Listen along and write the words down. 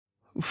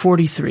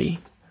43.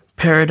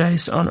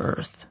 Paradise on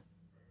Earth.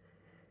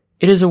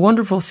 It is a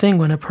wonderful thing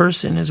when a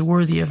person is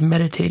worthy of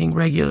meditating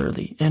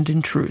regularly and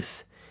in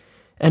truth,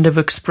 and of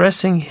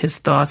expressing his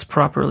thoughts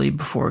properly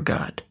before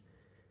God.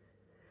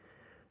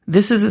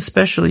 This is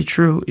especially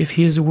true if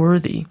he is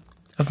worthy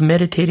of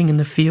meditating in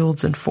the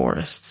fields and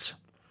forests.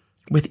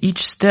 With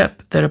each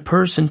step that a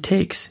person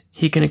takes,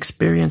 he can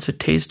experience a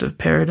taste of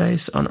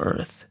paradise on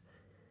earth.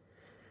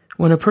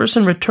 When a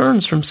person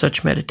returns from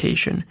such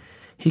meditation,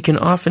 he can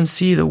often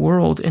see the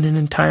world in an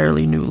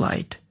entirely new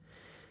light.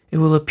 It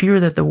will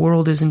appear that the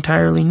world is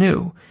entirely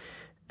new,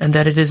 and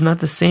that it is not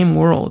the same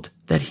world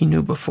that he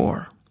knew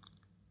before.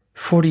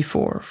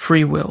 44.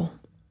 Free Will.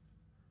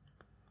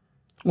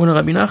 When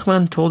Rabbi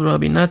Nachman told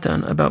Rabbi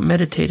Natan about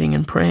meditating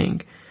and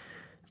praying,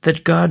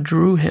 that God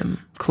drew him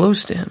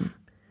close to him,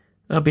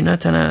 Rabbi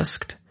Natan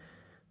asked,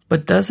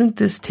 "But doesn't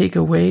this take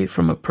away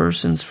from a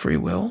person's free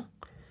will?"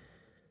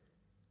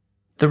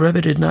 The Rebbe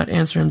did not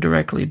answer him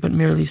directly, but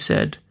merely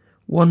said,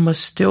 "One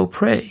must still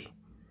pray."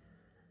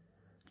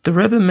 The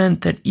Rebbe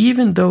meant that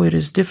even though it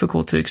is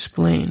difficult to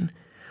explain,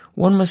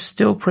 one must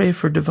still pray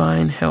for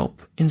divine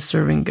help in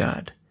serving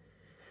God.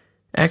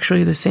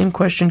 Actually, the same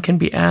question can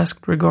be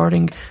asked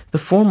regarding the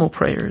formal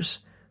prayers,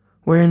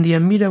 where in the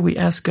Amidah we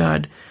ask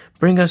God,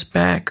 "Bring us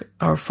back,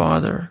 our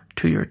Father,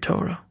 to your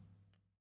Torah."